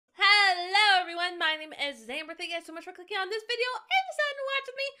everyone, my name is Zamber. Thank you guys so much for clicking on this video and deciding to watch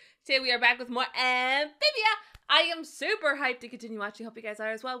with me. Today we are back with more Amphibia. I am super hyped to continue watching. Hope you guys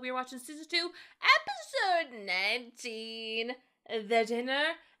are as well. We are watching Season 2, Episode 19, The Dinner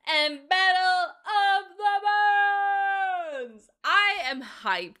and Battle of the Bones. I am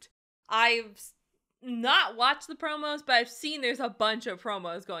hyped. I've not watched the promos, but I've seen there's a bunch of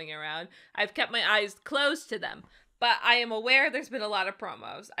promos going around. I've kept my eyes closed to them. But I am aware there's been a lot of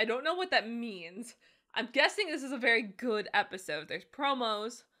promos. I don't know what that means. I'm guessing this is a very good episode. There's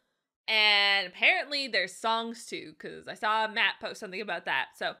promos, and apparently there's songs too, because I saw Matt post something about that.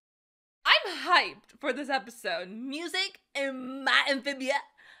 So I'm hyped for this episode. Music and my Amphibia.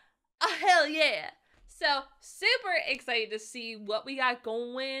 Oh, hell yeah. So super excited to see what we got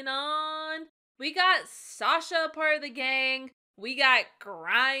going on. We got Sasha part of the gang. We got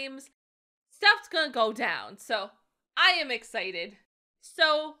Grimes. Stuff's gonna go down. So I am excited.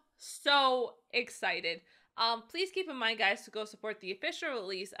 So excited. Please keep in mind, guys, to go support the official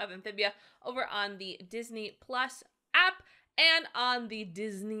release of Amphibia over on the Disney Plus app and on the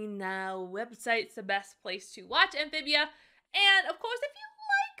Disney Now website. It's the best place to watch Amphibia. And, of course, if you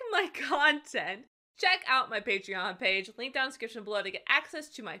like my content, check out my Patreon page. Link down in the description below to get access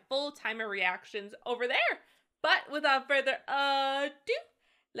to my full timer reactions over there. But without further ado,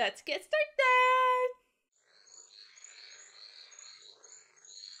 let's get started.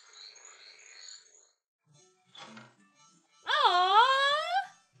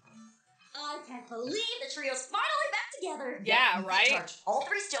 I can't believe the trio's finally back together. Yeah, right? Charge all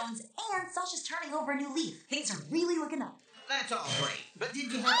 3 stones, and Sasha's turning over a new leaf. Things are really looking up. That's all great, but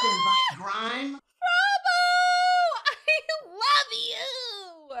did you have to invite Grime? Bravo! I love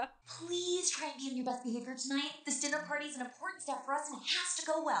you! Please try and be on your best behavior tonight. This dinner party is an important step for us, and it has to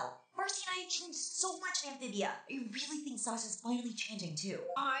go well. Marcy and I have changed so much in Amphibia. I really think Sasha's finally changing too.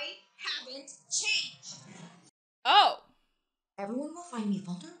 I haven't changed. Oh. Everyone will find me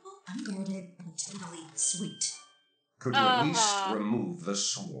vulnerable, unguarded, and totally sweet. Could you at least remove the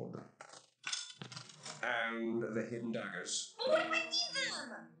sword? And the hidden daggers. But what do I need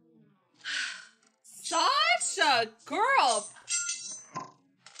them? Sasha, girl.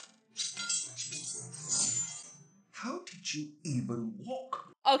 How did you even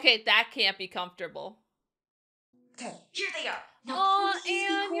walk? Okay, that can't be comfortable. Okay, here they are. Now, Oh, please be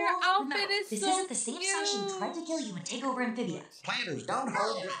and cool. your outfit Remember, is this so isn't the same Sasha who tried to kill you and take over Amphibia. Plantars don't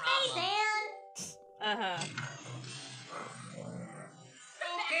hold your problem. Hey, Dan! Uh-huh.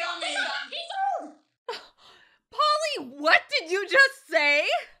 Don't kill me! Polly, what did you just say?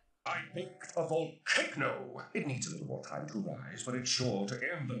 I baked a volcano. It needs a little more time to rise, but it's sure to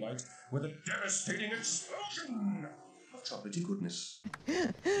end the night with a devastating explosion of chocolatey goodness.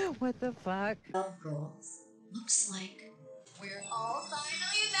 What the fuck? Of girls. Looks like We're all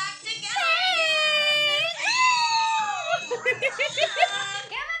finally back together.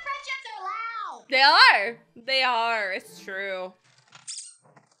 Camera friendships are loud! They are. They are. It's true.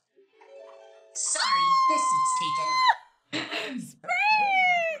 Sorry, this seat's Spring!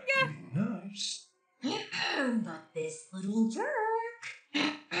 Nice. taken. But this little jerk.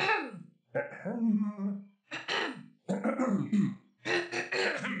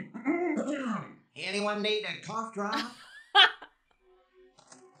 Anyone need a cough drop?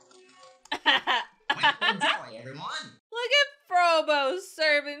 Enjoy, everyone. Look at Frobo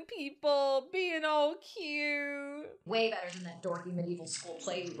serving people, being all cute. Way better than that dorky medieval school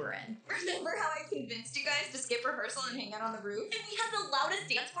play we were in. Remember how I convinced you guys to skip rehearsal and hang out on the roof? And we had the loudest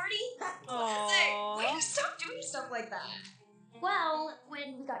dance party? Aww. Why do you stop doing stuff like that? Well,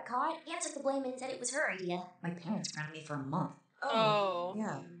 when we got caught, Anne took the blame and said it was her idea. My parents grounded me for a month. Oh.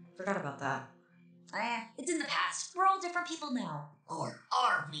 Yeah, forgot about that. It's in the past. We're all different people now. Or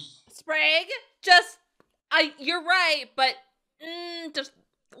are we? Sprague, you're right, but just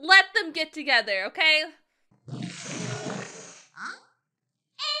let them get together, okay? Huh?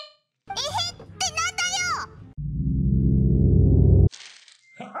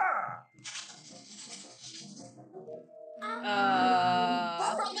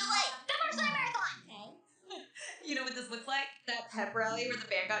 From the lake! The first marathon! You know what this looks like? That pep rally where the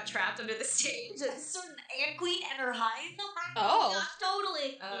band got trapped under the stage. A certain Ant Queen and her hive? Oh. Yeah,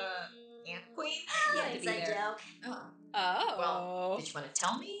 totally. Ant Queen? Yeah, Had to be inside there. joke. Oh. Well, did you want to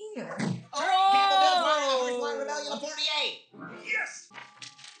tell me? Or? All right, Panda Bill's running the First Line Rebellion of 48. Yes!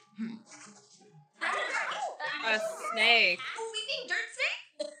 A snake. A weeping dirt snake?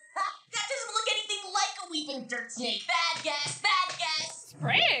 That doesn't look anything like a weeping dirt snake. Bad guess, bad guess.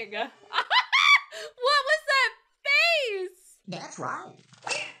 Sprig? What was that face? That's right.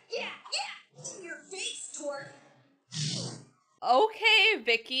 Yeah. Your face, twerp. Okay,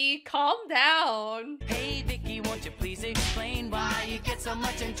 Vicky, calm down. Hey Vicky, won't you please explain why you get so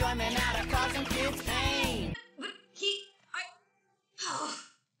much enjoyment out of causing kids pain?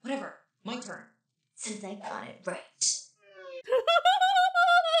 Whatever. My turn. Since I got it right.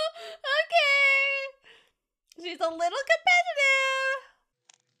 Okay. She's a little competitive.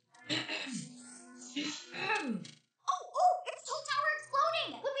 Oh, it's Toad Tower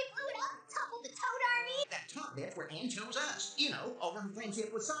exploding! When we blew it up, toppled the Toad Army! That top bit where Anne chose us. You know, over her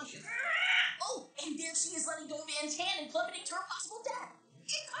friendship with Sasha. Oh, and there she is letting go of Anne's hand and plummeting to her possible death!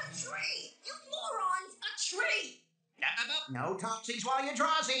 It's a tree! You morons! A tree! No talksies while you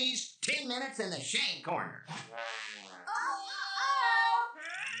drawsies. 10 minutes in the shame corner.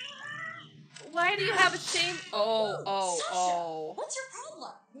 Why do you have a shame? Oh. What's your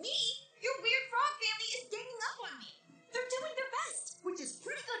problem? Me? Your weird frog family is ganging up on me. They're doing their best, which is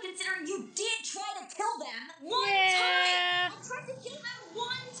pretty good considering you did try to kill them one Yeah. time. I tried to kill them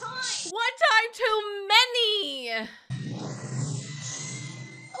one time. One time too many.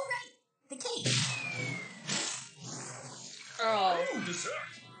 Oh, right. The cake. Oh. Oh, dessert.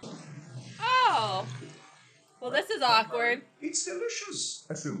 Oh. Well, this is awkward. It's delicious.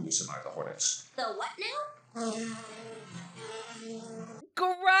 Assume you survive the hornets. The what now?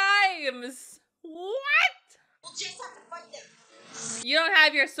 Grimes. What? We'll just have to fight them. You don't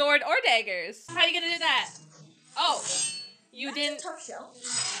have your sword or daggers. How are you gonna do that? Oh. You That's didn't. a tough show.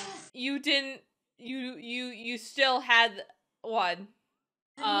 You didn't. You still had one.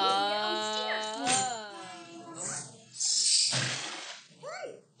 Hey,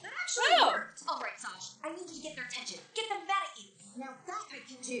 that actually Oh. worked. All right, Sash. I need you to get their attention. Get them mad at you. Now that I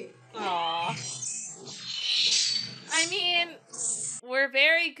can do. Aw. I mean, we're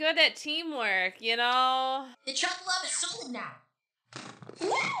very good at teamwork, you know? The truck love is solid now. Woo!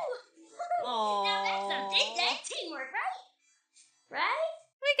 Aww. Now that's some big day teamwork, right? Right?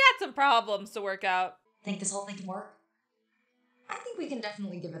 We got some problems to work out. Think this whole thing can work? I think we can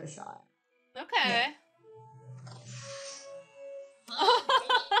definitely give it a shot. Okay.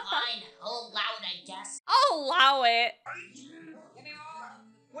 Fine. I'll allow it, I guess. I'll allow it.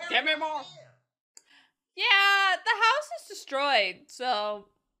 Where Give me more. Yeah, the house is destroyed, so...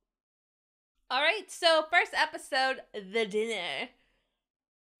 Alright, so first episode, the dinner.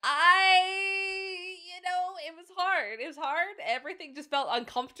 It was hard. It was hard. Everything just felt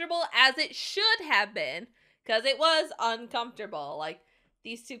uncomfortable, as it should have been. Because it was uncomfortable. Like,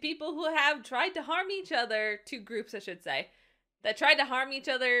 these two people who have tried to harm each other, two groups I should say, that tried to harm each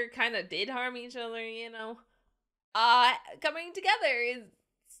other, kind of did harm each other, you know. Coming together is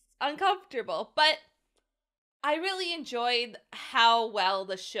uncomfortable. But I really enjoyed how well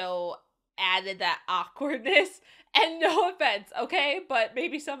the show added that awkwardness. And no offense, okay? But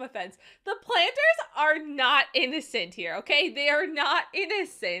maybe some offense. The Plantars are not innocent here, okay? They are not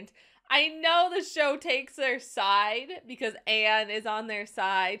innocent. I know the show takes their side because Anne is on their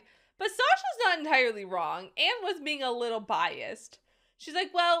side. But Sasha's not entirely wrong. Anne was being a little biased. She's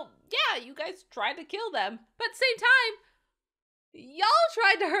like, well, yeah, you guys tried to kill them. But at the same time, y'all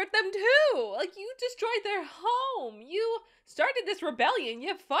tried to hurt them too. Like, you destroyed their home. You started this rebellion.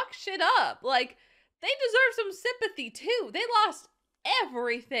 You fucked shit up. Like, they deserve some sympathy too. They lost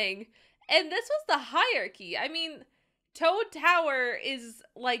everything. And this was the hierarchy. I mean, Toad Tower is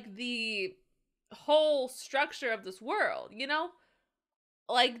like the whole structure of this world, you know?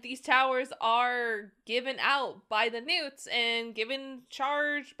 Like, these towers are given out by the Newts and given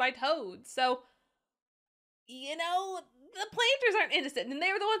charge by Toads. So, you know, the Plantars aren't innocent. And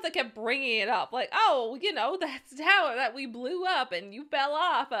they were the ones that kept bringing it up. Like, oh, you know, that's the tower that we blew up and you fell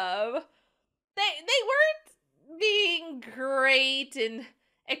off of. They weren't being great and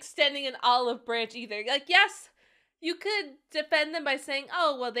extending an olive branch either. Like, yes, you could defend them by saying,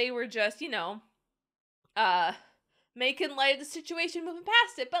 oh, well, they were just, you know, making light of the situation, moving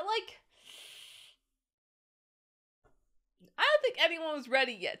past it. But, like, I don't think anyone was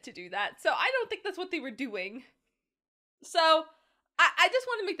ready yet to do that. So I don't think that's what they were doing. So I just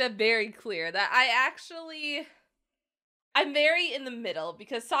want to make that very clear that I'm very in the middle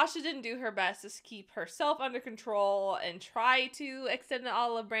because Sasha didn't do her best to keep herself under control and try to extend an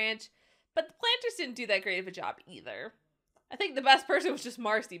olive branch, but the Plantars didn't do that great of a job either. I think the best person was just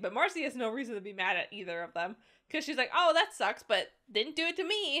Marcy, but Marcy has no reason to be mad at either of them because she's like, oh, that sucks, but didn't do it to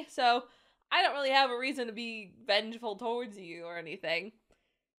me, so I don't really have a reason to be vengeful towards you or anything.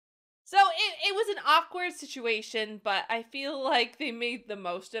 So it was an awkward situation, but I feel like they made the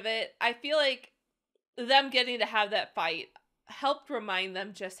most of it. I feel like them getting to have that fight helped remind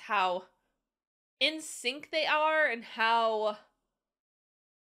them just how in sync they are and how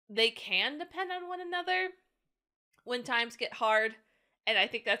they can depend on one another when times get hard. And I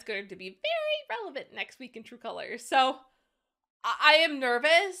think that's going to be very relevant next week in True Colors. So I am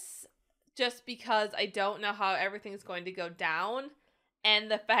nervous just because I don't know how everything's going to go down.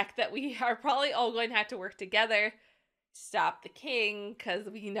 And the fact that we are probably all going to have to work together to stop the king, because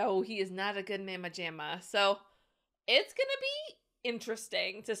we know he is not a good mamma jamma. So it's going to be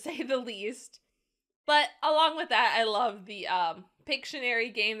interesting, to say the least. But along with that, I love the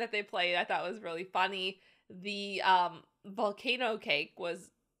Pictionary game that they played. I thought was really funny. The volcano cake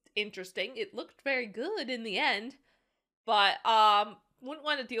was interesting. It looked very good in the end. But wouldn't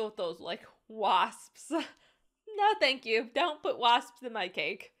want to deal with those, like, wasps. No, thank you. Don't put wasps in my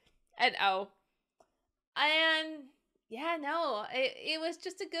cake. And yeah, no, it was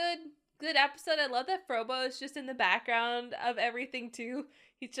just a good episode. I love that Frobo is just in the background of everything too.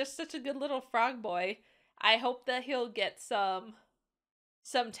 He's just such a good little frog boy. I hope that he'll get some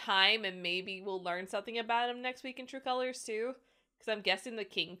time, and maybe we'll learn something about him next week in True Colors too. Because I'm guessing the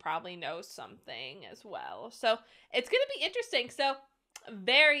king probably knows something as well. So it's going to be interesting. So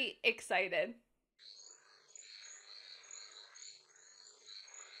very excited.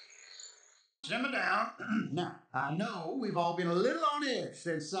 Simmer down. Now, I know we've all been a little on edge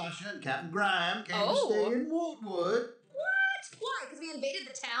since Sasha and Captain Grime came to stay in Wartwood. What? Why? Because we invaded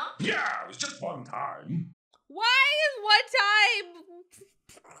the town? Yeah, it was just one time. Why is one time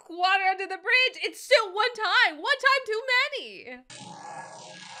water under the bridge? It's still one time. One time too many.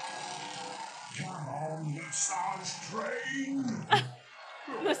 Come on, massage train.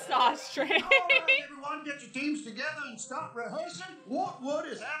 Massage train. All right, everyone, get your teams together and start rehearsing. Wartwood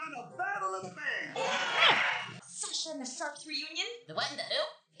is having a battle of the bands. Sasha and the Sharks reunion? The what and the who?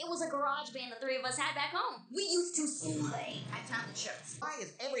 It was a garage band the three of us had back home. We used to slay. I found the shows. Why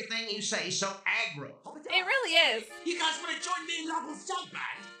is everything you say so aggro? It really is. You guys want to join me in Lovel's jump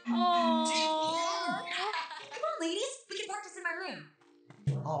band? Oh. Come on, ladies. We can practice in my room.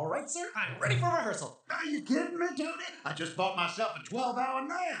 All right, sir. I'm ready for rehearsal. Are you kidding me, Tony? I just bought myself a 12-hour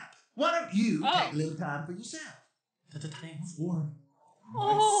nap. Why don't you take a little time for yourself? At the time of war.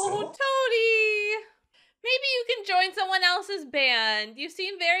 Oh, Toadie. Maybe you can join someone else's band. You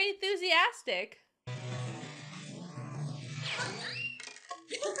seem very enthusiastic.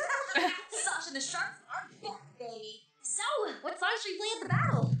 Sasha and the Sharks are back, baby. So, what song should we play at the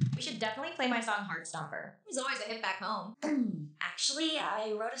battle? We should definitely play my song Heartstomper. There's always a hit back home. Actually,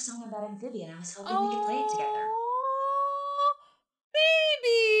 I wrote a song about Amphibia and I was hoping we could play it together.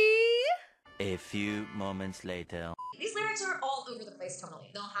 Baby. A few moments later. These lyrics are all over the place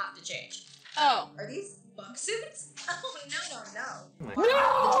tonally. They'll have to change. Oh. Are these bug suits? Oh, no.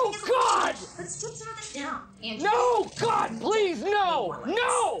 No, God! Let's strip some of this down. And No, God, please, no!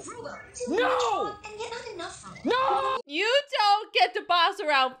 No! No! And yet not enough from it. No! You don't get to boss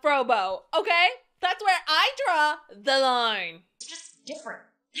around Frobo, okay? That's where I draw the line. It's just different.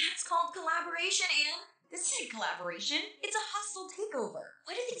 That's called collaboration, Anne. This isn't collaboration. It's a hostile takeover.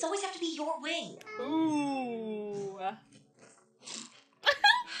 Why do things always have to be your way? Ooh.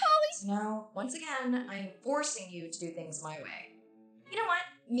 So now, once again, I'm forcing you to do things my way. You know what?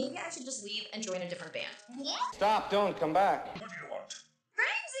 Maybe I should just leave and join a different band. What? Stop, don't come back. What do you want?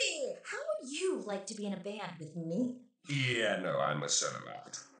 Ramsey! How would you like to be in a band with me? Yeah, no, I'm a solo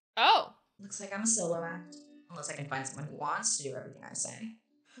act. Oh. Looks like I'm a solo act. Unless I can find someone who wants to do everything I say.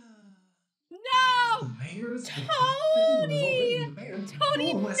 No! Tony!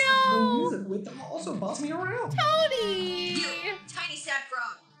 Tony, no! Music with them also boss me around. Tony! You, tiny sad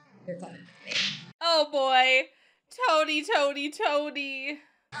frog. You're coming with me. Oh boy. Tony.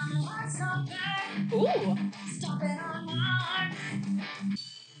 Ooh. Tony!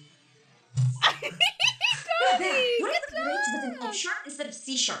 What if the bridge with an F sharp instead of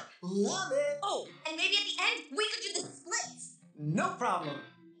C sharp? Love it. Oh, and maybe at the end we could do the splits. No problem.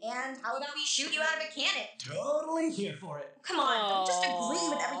 And how about we shoot you out of a cannon? Totally here for it. Come on, don't just agree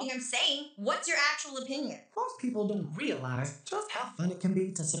with everything I'm saying. What's your actual opinion? Most people don't realize just how fun it can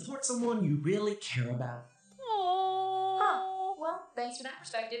be to support someone you really care about. Oh. Well, thanks for that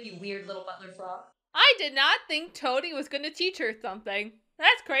perspective, you weird little butler frog. I did not think Toadie was going to teach her something.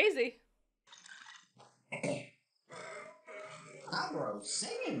 That's crazy. I grow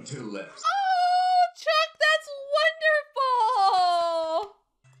singing tulips. Oh, Chuck, that's wonderful.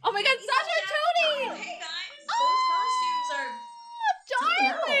 Oh my God, Sasha and Toadie. Hey guys, Oh,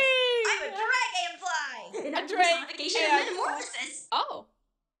 darling. I'm a dragonfly! An drake personification and- of metamorphosis. Oh.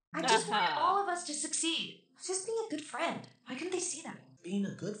 I just want all of us to succeed. Just being a good friend. Why couldn't they see that? Being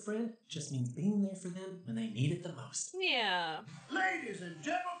a good friend just means being there for them when they need it the most. Yeah. Ladies and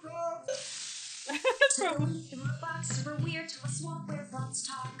gentlemen, Through a box, super weird to a swamp where frogs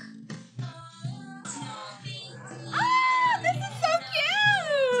talk. Ah, this is so cute.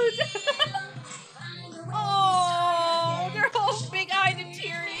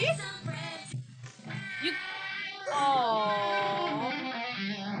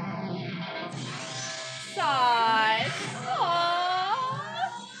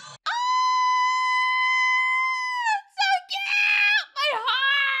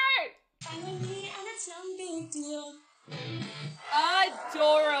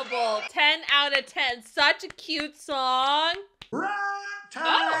 out of 10. Such a cute song. Right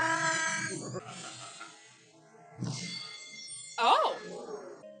time! Oh.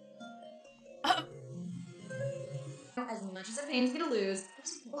 As much as it pains me to lose,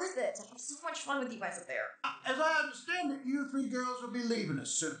 it's worth it to have so much fun with you guys up there. As I understand it, you three girls will be leaving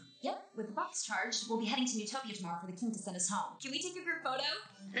us soon. Yep, with the box charged, we'll be heading to Utopia tomorrow for the king to send us home. Can we take a group photo?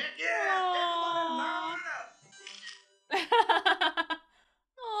 Heck yeah! Aww. Everybody line up!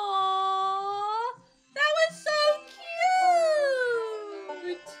 Aww, that was so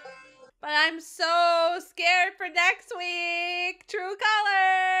cute. But I'm so scared for next week. True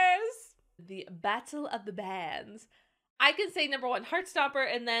colors. The Battle of the Bands. I can say number 1, Heartstomper,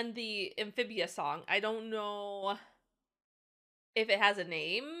 and then the Amphibia song. I don't know if it has a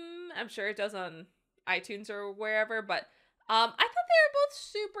name. I'm sure it does on iTunes or wherever, but I thought they were both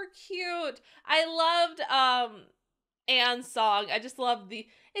super cute. I loved Anne's song. I just love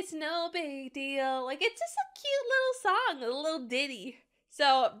it's no big deal. Like, it's just a cute little song, a little ditty.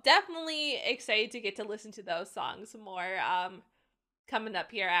 So definitely excited to get to listen to those songs more coming up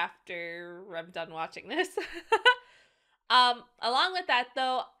here after I'm done watching this. Along with that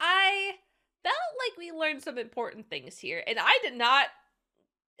though, I felt like we learned some important things here, and I did not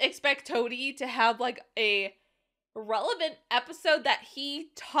expect Toady to have like a relevant episode that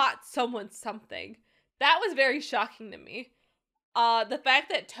he taught someone something. That was very shocking to me. The fact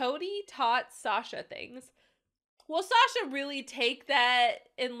that Toady taught Sasha things. Will Sasha really take that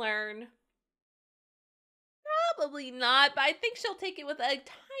and learn? Probably not, but I think she'll take it with a tiny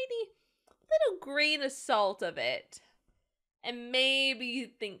little grain of salt of it. And maybe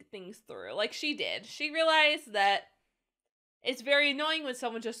think things through like she did. She realized that it's very annoying when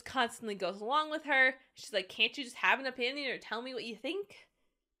someone just constantly goes along with her. She's like, can't you just have an opinion or tell me what you think?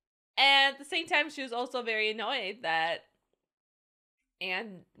 And at the same time, she was also very annoyed that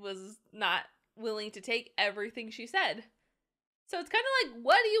Anne was not willing to take everything she said. So it's kind of like,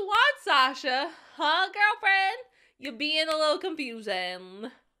 what do you want, Sasha? Huh, girlfriend? You're being a little confusing.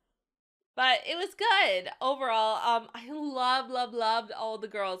 But it was good overall. I loved all the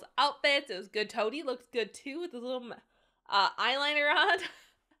girls' outfits. It was good. Toady looks good too with his little eyeliner on.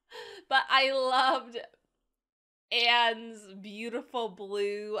 But I loved Anne's beautiful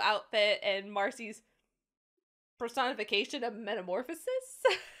blue outfit and Marcy's personification of metamorphosis.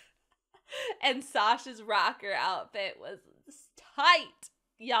 And Sasha's rocker outfit was tight,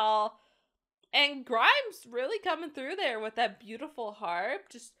 y'all. And Grimes really coming through there with that beautiful harp,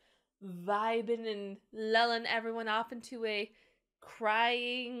 just vibing and lulling everyone off into a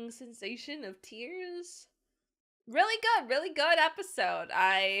crying sensation of tears. Really good episode.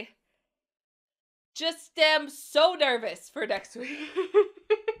 I just am so nervous for next week.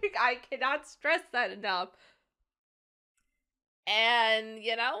 I cannot stress that enough. And,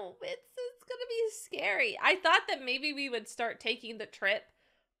 you know, it's gonna be scary. I thought that maybe we would start taking the trip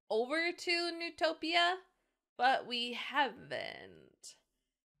over to Utopia, but we haven't.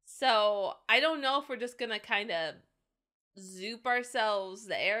 So I don't know if we're just gonna kind of zoop ourselves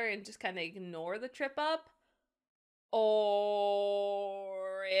there and just kind of ignore the trip up,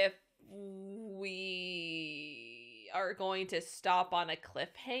 or if we are going to stop on a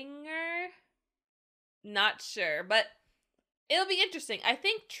cliffhanger. Not sure, but it'll be interesting. I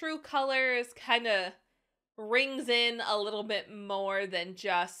think True Colors kind of rings in a little bit more than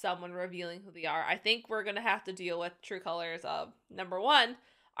just someone revealing who they are. I think we're going to have to deal with True Colors of, number 1,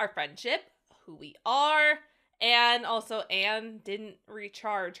 our friendship, who we are, and also Anne didn't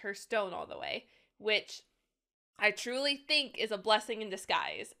recharge her stone all the way, which I truly think is a blessing in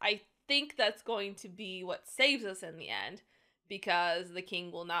disguise. I think that's going to be what saves us in the end, because the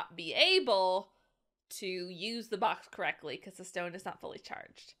king will not be able to use the box correctly because the stone is not fully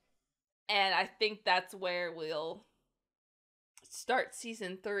charged. And I think that's where we'll start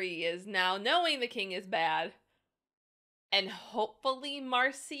season 3, is now knowing the king is bad, and hopefully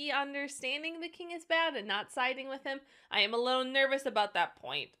Marcy understanding the king is bad and not siding with him. I am a little nervous about that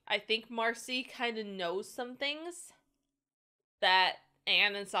point. I think Marcy kind of knows some things that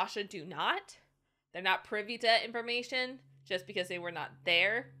Anne and Sasha do not. They're not privy to that information just because they were not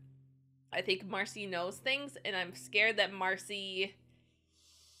there. I think Marcy knows things, and I'm scared that Marcy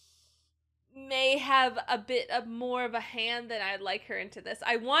may have a bit of more of a hand than I'd like her into this.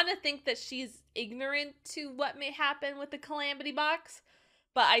 I want to think that she's ignorant to what may happen with the Calamity Box,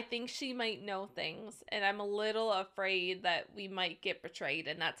 but I think she might know things, and I'm a little afraid that we might get betrayed,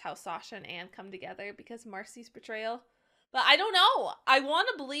 and that's how Sasha and Anne come together, because Marcy's betrayal. But I don't know. I want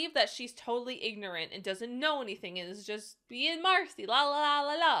to believe that she's totally ignorant and doesn't know anything and is just being Marcy, la la la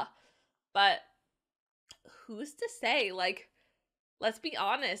la la. But who's to say? Like, let's be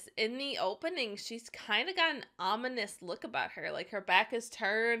honest, in the opening, she's kind of got an ominous look about her. Like, her back is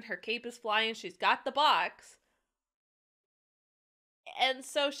turned, her cape is flying, she's got the box. And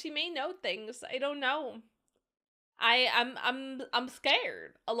so she may know things. I don't know. I'm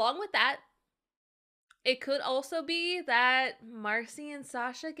scared. Along with that, it could also be that Marcy and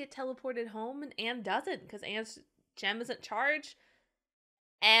Sasha get teleported home and Anne doesn't, because Anne's gem isn't charged.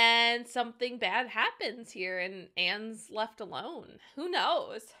 And something bad happens here and Anne's left alone. Who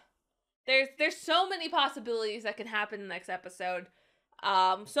knows? There's so many possibilities that can happen in the next episode.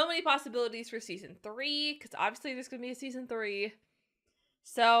 So many possibilities for season 3, because obviously there's gonna be a season 3.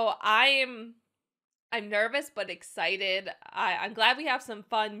 So I'm nervous but excited. I'm glad we have some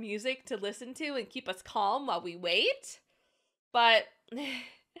fun music to listen to and keep us calm while we wait. But there's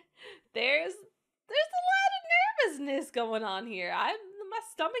a lot of nervousness going on here. My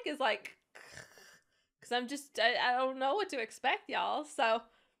stomach is like, because I don't know what to expect, y'all. So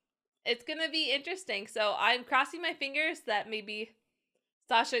it's gonna be interesting. So I'm crossing my fingers that maybe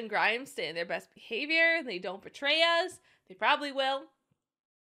Sasha and Grimes stay in their best behavior and they don't betray us. They probably will.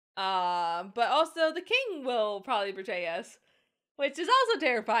 But also the king will probably betray us, which is also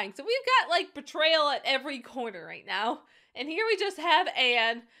terrifying. So we've got like betrayal at every corner right now. And here we just have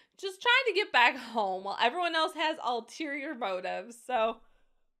Anne just trying to get back home while everyone else has ulterior motives. So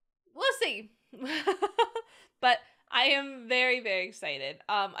we'll see. But I am very, very excited.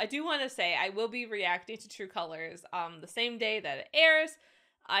 I do want to say I will be reacting to True Colors the same day that it airs.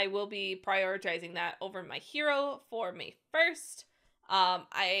 I will be prioritizing that over My Hero for May 1st.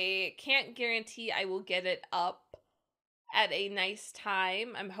 I can't guarantee I will get it up at a nice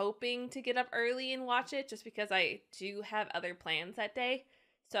time. I'm hoping to get up early and watch it just because I do have other plans that day.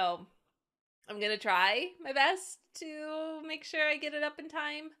 So I'm going to try my best to make sure I get it up in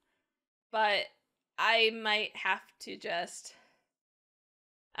time. But I might have to just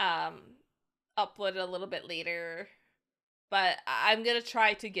upload it a little bit later. But I'm going to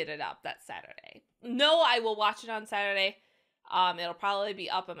try to get it up that Saturday. No, I will watch it on Saturday. It'll probably be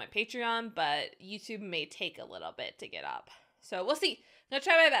up on my Patreon, but YouTube may take a little bit to get up. So we'll see. I'm going to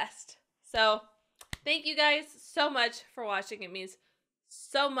try my best. So thank you guys so much for watching. It means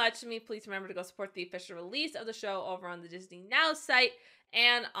so much to me. Please remember to go support the official release of the show over on the Disney Now site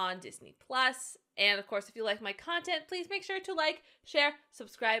and on Disney Plus. And of course, if you like my content, please make sure to like, share,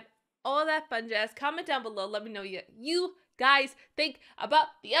 subscribe, all that fun jazz. Comment down below. Let me know you guys think about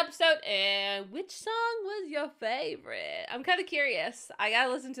the episode and which song was your favorite. I'm kind of curious. I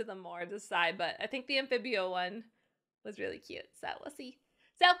gotta listen to them more to decide, but I think the Amphibia one was really cute, so we'll see.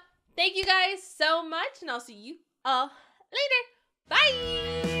 So thank you guys so much, and I'll see you all later.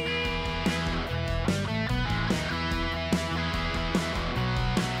 Bye.